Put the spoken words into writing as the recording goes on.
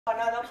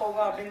Another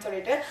program அப்படின்னு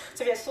சொல்லிட்டு.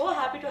 So we are so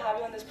happy to have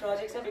you on this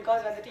project, sir,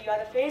 because you are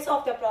the face of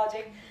the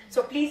project.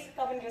 So please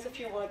come and give us a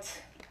few words.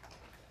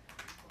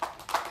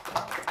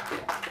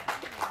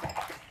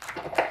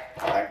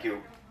 Thank you.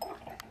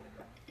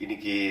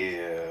 இன்னைக்கு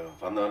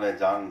வந்தவனே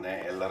John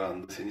எல்லாரும்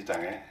வந்து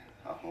செஞ்சிட்டாங்க.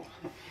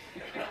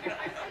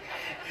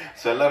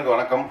 So எல்லாருக்கும்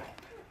வணக்கம்.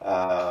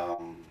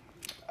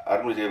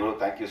 Arun Vijay bro,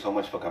 thank you so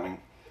much for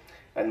coming.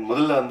 And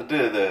முதல்ல வந்துட்டு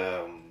இது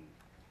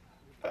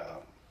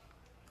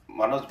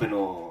மனோஜ் பெனு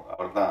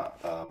அவருக்கு தான்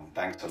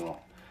தேங்க்ஸ்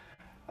சொல்லணும்.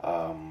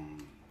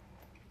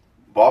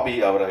 பாபி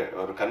அவரை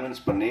ஒரு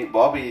கன்வின்ஸ் பண்ணி,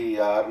 பாபி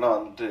யாருன்னா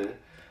வந்துட்டு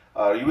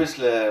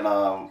யூஎஸில்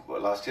நான்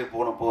லாஸ்ட் இயர்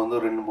போனப்போ வந்து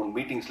 2-3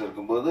 மீட்டிங்ஸில்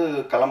இருக்கும்போது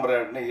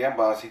கிளம்புறேன்னு, ஏன்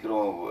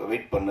சீக்கிரம்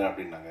வெயிட் பண்ணு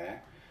அப்படின்னாங்க.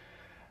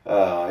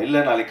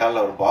 இல்லை நாளைக்கு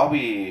காலையில் அவர்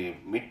பாபி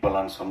மீட்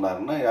பண்ணலான்னு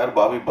சொன்னாருன்னா, யார்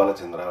பாபி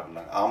பாலச்சந்திரா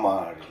அப்படின்னாங்க.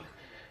 ஆமாம் அப்படின்னு.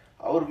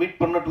 அவர் மீட்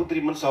பண்ண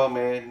 2-3 months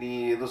ஆகுமே, நீ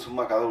எதுவும்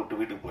சும்மா கதை விட்டு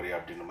வீட்டுக்கு போறியா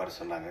அப்படின்ற மாதிரி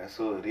சொன்னாங்க.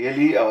 ஸோ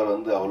ரியலி அவர்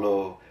வந்து அவ்வளோ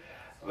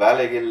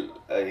வேலைகள்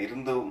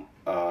இருந்தும்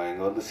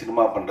இங்கே வந்து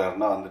சினிமா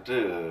பண்ணுறாருன்னா வந்துட்டு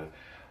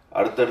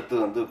அடுத்தடுத்து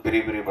வந்து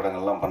பெரிய பெரிய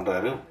படங்கள்லாம்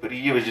பண்ணுறாரு,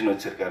 பெரிய விஷன்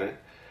வச்சுருக்காரு.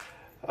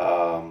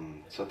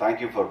 So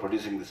thank you for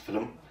producing this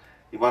film.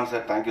 Imman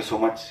sir, thank you so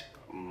much.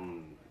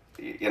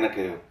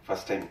 எனக்கு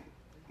ஃபஸ்ட் டைம்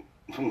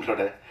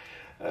உங்களோட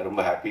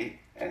ரொம்ப happy.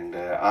 And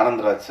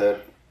Anandraj sir,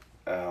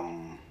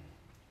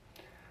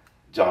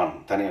 John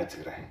தனியாக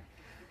வச்சுக்கிறேன்.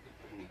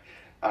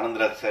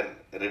 ஆனந்த்ராஜ் சார்,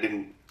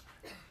 ரெடின்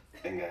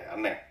எங்கள்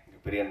அண்ணன்,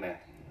 எங்கள் பெரிய அண்ணன்,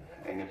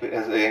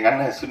 எங்கள்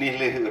அண்ணன்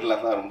சுனில்,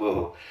 இவரெல்லாம் தான் ரொம்ப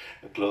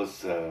க்ளோஸ்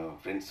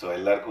ஃப்ரெண்ட்ஸ். ஸோ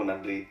எல்லாருக்கும்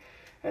நன்றி.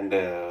 அண்டு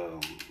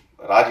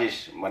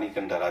ராஜேஷ்,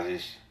 மணிகண்ட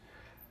ராஜேஷ்,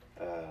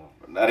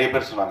 நிறைய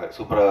பேர் சொன்னாங்க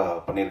சூப்பராக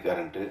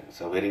பண்ணியிருக்காருன்ட்டு.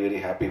 So very very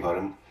happy for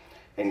him.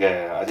 எங்கள்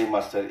அஜய்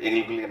மாஸ்டர்,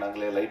 எங்களுக்குள்ளே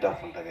நாங்களே லைட்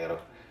ஆஃப் பண்ணிட்டாங்க யாரோ.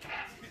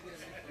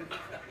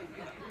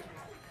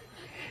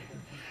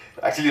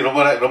 ஆக்சுவலி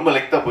ரொம்ப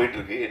லெக்த்தாக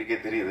போயிட்டுருக்கு, எனக்கே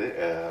தெரியுது,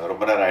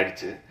 ரொம்ப நேரம்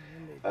ஆயிடுச்சு.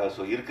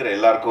 ஸோ இருக்கிற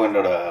எல்லாருக்கும்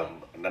என்னோட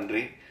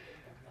நன்றி.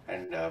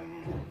 அண்ட்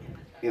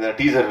இந்த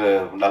டீசர்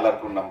நல்லா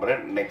இருக்கும்னு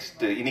நம்புறேன்.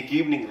 நெக்ஸ்ட் இன்னைக்கு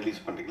ஈவினிங்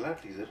ரிலீஸ் பண்ணுறீங்களா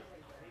டீசர்?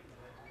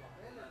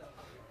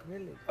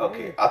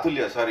 ஓகே.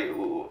 அதுல்யா, சாரி,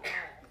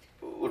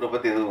 உன்னை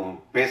பற்றி எதுவும்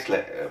பேசல,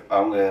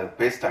 அவங்க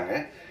பேசிட்டாங்க.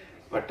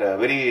 But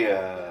very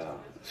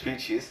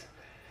sweet she's.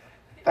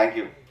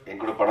 Thank you,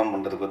 என் கூட படம்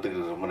பண்ணுறதுக்கு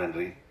ஒத்துக்கிறது ரொம்ப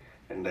நன்றி.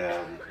 அண்ட்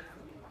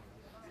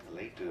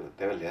லைட்டு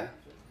தேவையில்லையா?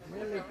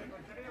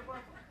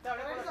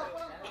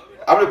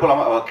 அப்படி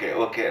போகலாமா? ஓகே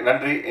ஓகே,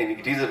 நன்றி.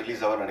 இன்னைக்கு டீசர்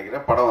ரிலீஸ் ஆகும்னு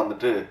நினைக்கிறேன். படம்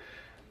வந்துட்டு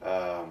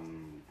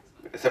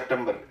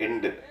செப்டம்பர்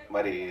எண்டு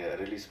மாதிரி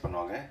ரிலீஸ்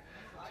பண்ணுவாங்க.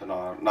 ஸோ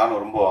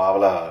நானும் ரொம்ப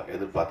ஆவலாக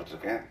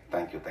எதிர்பார்த்துட்ருக்கேன்.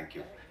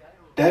 தேங்க்யூ.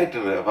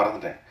 டைரக்டர்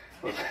மறந்துட்டேன்.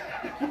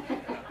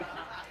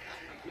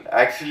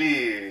 ஆக்சுவலி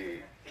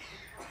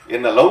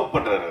என்னை லவ்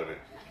பண்ணுறாரு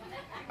அவர்,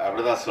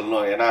 அப்படிதான்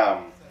சொல்லணும். ஏன்னா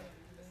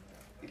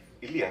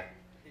இல்லையா?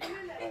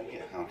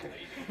 ஓகே.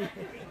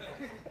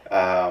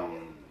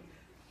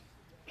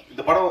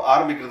 இந்த படம்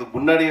ஆரம்பிக்கிறதுக்கு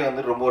முன்னாடியே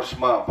வந்து ரொம்ப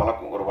வருஷமாக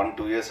பழக்கம், ஒரு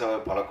 1-2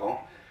 இயர்ஸாகவே பழக்கம்.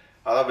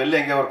 அதாவது வெளில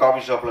எங்கேயா ஒரு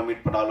காஃபி ஷாப்பில்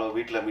மீட் பண்ணாலோ,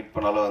 வீட்டில் மீட்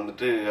பண்ணாலோ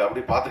வந்துட்டு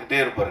அப்படி பார்த்துக்கிட்டே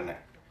இருப்பார். என்ன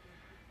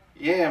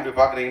ஏன் அப்படி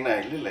பார்க்குறீங்கன்னா,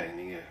 இல்லை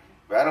நீங்கள்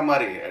வேற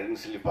மாதிரி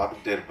அப்படின்னு சொல்லி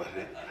பார்த்துக்கிட்டே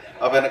இருப்பார்.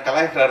 அப்போ எனக்கு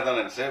கலாய்க்கிறாரு தான்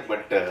நினச்சேன்.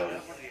 பட்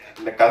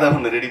இந்த கதை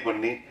ஒன்று ரெடி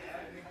பண்ணி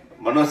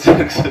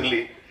மனோஜருக்கு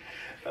சொல்லி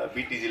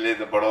பிடிஜியில்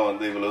இந்த படம்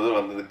வந்து இவ்வளோ தூரம்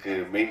வந்ததுக்கு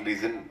main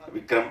reason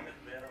Vikram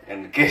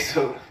and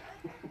Keshav.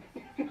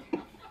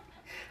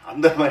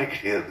 அந்த மாதிரி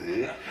கிடையாது,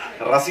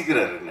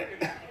 ரசிக்கிறார் என்ன.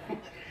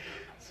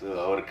 ஸோ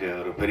அவருக்கு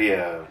ஒரு பெரிய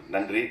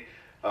நன்றி.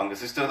 அவங்க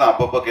சிஸ்டர் தான்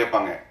அப்பப்போ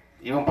கேட்பாங்க,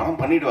 இவன் படம்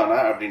பண்ணிடுவானா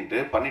அப்படின்ட்டு.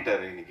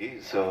 பண்ணிட்டாரு இன்னைக்கு.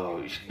 So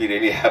you should be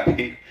really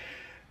happy.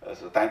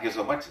 So thank you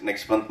so much.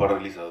 Next month படம்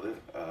ரிலீஸ் ஆகுது.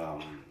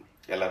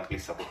 எல்லாரும்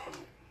ப்ளீஸ் சப்போர்ட்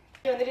பண்ணுங்க.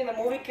 வந்துட்டு இந்த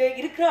மூவிக்கு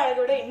இருக்கிற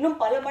அழகோட இன்னும்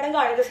பல மடங்கு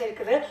அழகு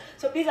சேர்க்குது.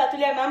 So please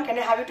Athulya ma'am,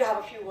 can I have you to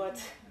have a few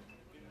words?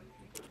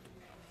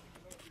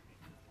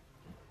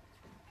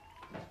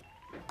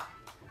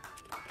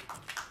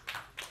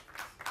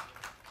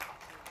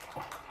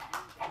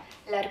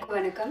 எல்லாருக்கும்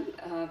வணக்கம்.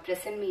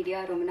 பிரசன்ட் மீடியா,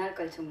 ரொம்ப நாள்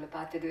கழிச்சு உங்களை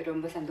பார்த்தது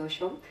ரொம்ப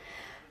சந்தோஷம்.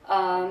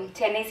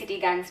 Chennai city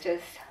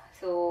gangsters,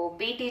 so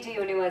PDG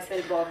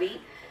universal Bobby,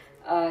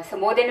 so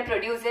more தென்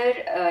ப்ரொடியூசர்,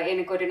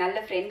 எனக்கு ஒரு நல்ல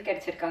ஃப்ரெண்ட்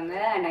கிடச்சிருக்காங்க.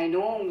 அண்ட் ஐ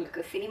நோ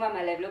உங்களுக்கு சினிமா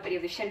மேலே எவ்வளோ பெரிய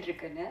விஷன்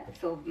இருக்குன்னு.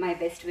 So my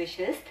best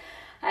wishes.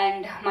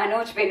 And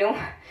Manoj பெனு,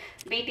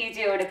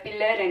 பிடிஜியோட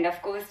pillar, and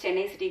of course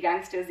Chennai city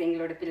gangsters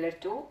எங்களோட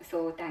pillar two. So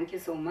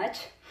thank you so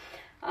much.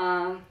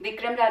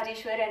 Vikram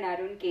Rajeshwar and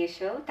Arun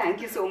Keshav, thank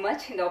you so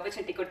much இந்த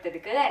opportunity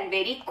கொடுத்ததுக்கு. And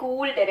very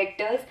cool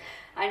directors.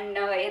 And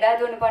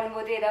ஏதாவது ஒன்று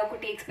பண்ணும்போது ஏதாவது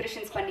குட்டி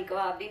expressions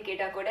பண்ணிக்குவா அப்படின்னு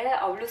கேட்டால் கூட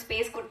அவ்வளோ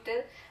ஸ்பேஸ் கொடுத்து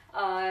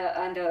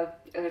அந்த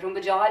ரொம்ப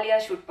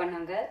ஜாலியாக ஷூட்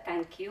பண்ணாங்க.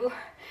 Thank you.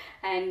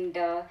 And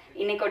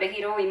இன்னைக்கோட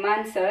hero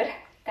Imman sir,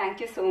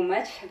 thank you so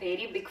much.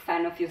 Very big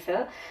fan of you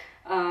sir.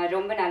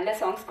 ரொம்ப நல்ல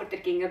சாங்ஸ்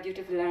கொடுத்துருக்கீங்க,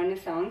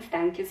 பியூட்டிஃபுல்லான songs.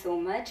 Thank you so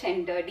much.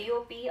 And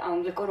DOP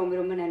அவங்களுக்கும் ரொம்ப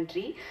ரொம்ப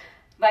நன்றி.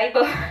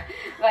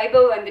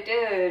 வைபவ் வந்துட்டு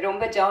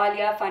ரொம்ப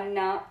ஜாலியாக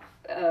ஃபன்னாக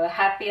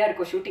ஹாப்பியாக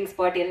இருக்கும். ஷூட்டிங்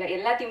ஸ்பாட்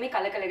எல்லாத்தையுமே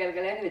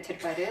கலகலகலன்னு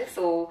வச்சுருப்பாரு.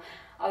 ஸோ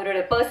அவரோட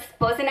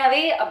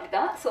பர்சனாகவே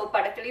அப்படிதான். ஸோ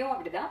படத்துலையும்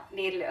அப்படிதான்,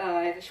 நேரில்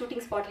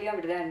ஷூட்டிங் ஸ்பாட்லேயும்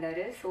அப்படிதான்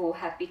இருந்தார். So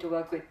happy to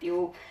work with you.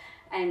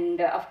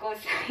 And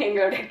of course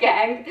எங்களோட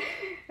gang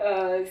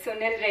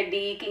Sunil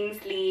Reddy,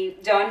 Kingsley,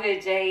 John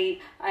Vijay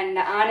and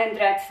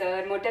Anandraj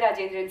sir, மொட்ட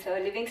ராஜேந்திரன் சார்,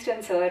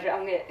 லிவிங்ஸ்டன் சார்,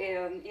 அவங்க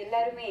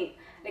எல்லாருமே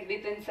லைக்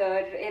விபின்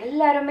சார்,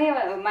 எல்லாருமே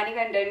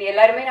மணிகண்டன்,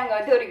 எல்லாருமே நாங்கள்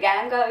வந்து ஒரு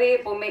கேங்காகவே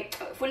எப்போவுமே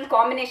ஃபுல்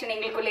காம்பினேஷன்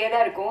எங்களுக்குள்ளேயே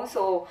தான் இருக்கும்.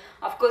 ஸோ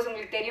அஃப்கோர்ஸ்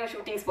உங்களுக்கு தெரியும்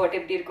ஷூட்டிங் ஸ்பாட்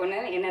எப்படி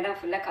இருக்கும்னு, என்ன தான்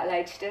ஃபுல்லாக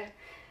கலாய்ச்சிட்டு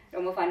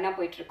ரொம்ப ஃபன்னாக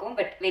போயிட்டுருக்கோம்.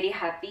 But very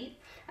happy.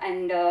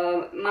 And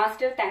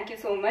master thank you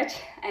so much.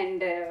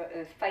 And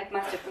fight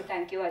மாஸ்டருக்கும்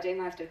thank you, Ajay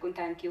மாஸ்டருக்கும்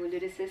thank you,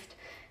 lyricist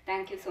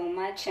thank you so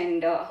much.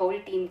 And whole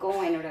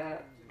டீமுக்கும் என்னோட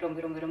ரொம்ப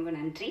ரொம்ப ரொம்ப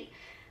நன்றி.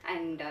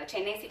 அண்ட்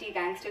சென்னை சிட்டி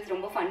கேங்ஸ்டர்ஸ்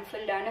ரொம்ப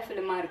ஃபன்ஃபில்டான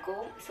ஃபிலிமாக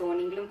இருக்கும். ஸோ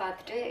நீங்களும்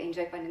பார்த்துட்டு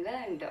என்ஜாய் பண்ணுங்கள்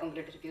அண்ட்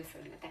உங்களோட ரிவ்யூஸ்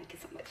சொல்லுங்கள். Thank you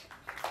so much.